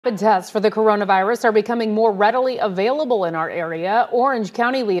Rapid tests for the coronavirus are becoming more readily available in our area. Orange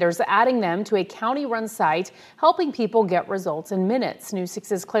County leaders adding them to a county-run site, helping people get results in minutes. News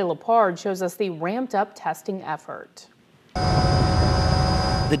 6's Clay Lepard shows us the ramped-up testing effort.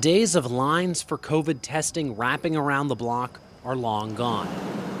 The days of lines for COVID testing wrapping around the block are long gone.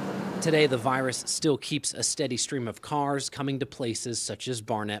 Today, the virus still keeps a steady stream of cars coming to places such as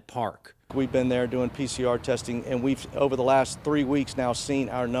Barnett Park. We've been there doing PCR testing, and we've, over the last 3 weeks now, seen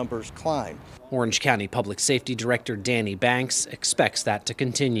our numbers climb. Orange County Public Safety Director Danny Banks expects that to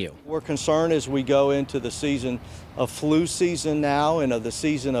continue. We're concerned as we go into the season of flu season now and of the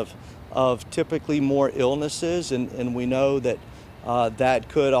season of typically more illnesses, and we know that that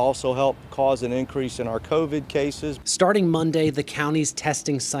could also help cause an increase in our COVID cases. Starting Monday, the county's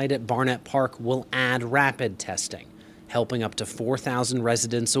testing site at Barnett Park will add rapid testing, helping up to 4,000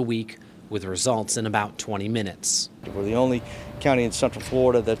 residents a week with results in about 20 minutes. We're the only county in Central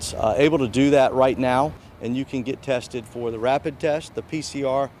Florida that's able to do that right now, and you can get tested for the rapid test, the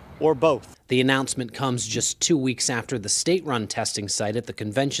PCR, or both. The announcement comes just 2 weeks after the state-run testing site at the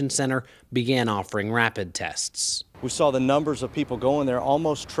convention center began offering rapid tests. We saw the numbers of people going there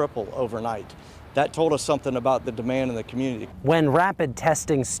almost triple overnight. That told us something about the demand in the community. When rapid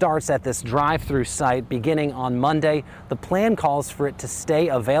testing starts at this drive-through site beginning on Monday, the plan calls for it to stay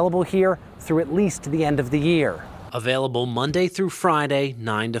available here through at least the end of the year. Available Monday through Friday,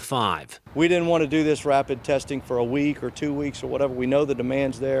 9 to 5. We didn't want to do this rapid testing for a week or 2 weeks or whatever. We know the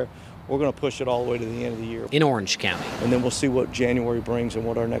demand's there. We're going to push it all the way to the end of the year. In Orange County. And then we'll see what January brings and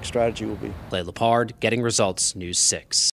what our next strategy will be. Clay Lepard, Getting Results, News 6.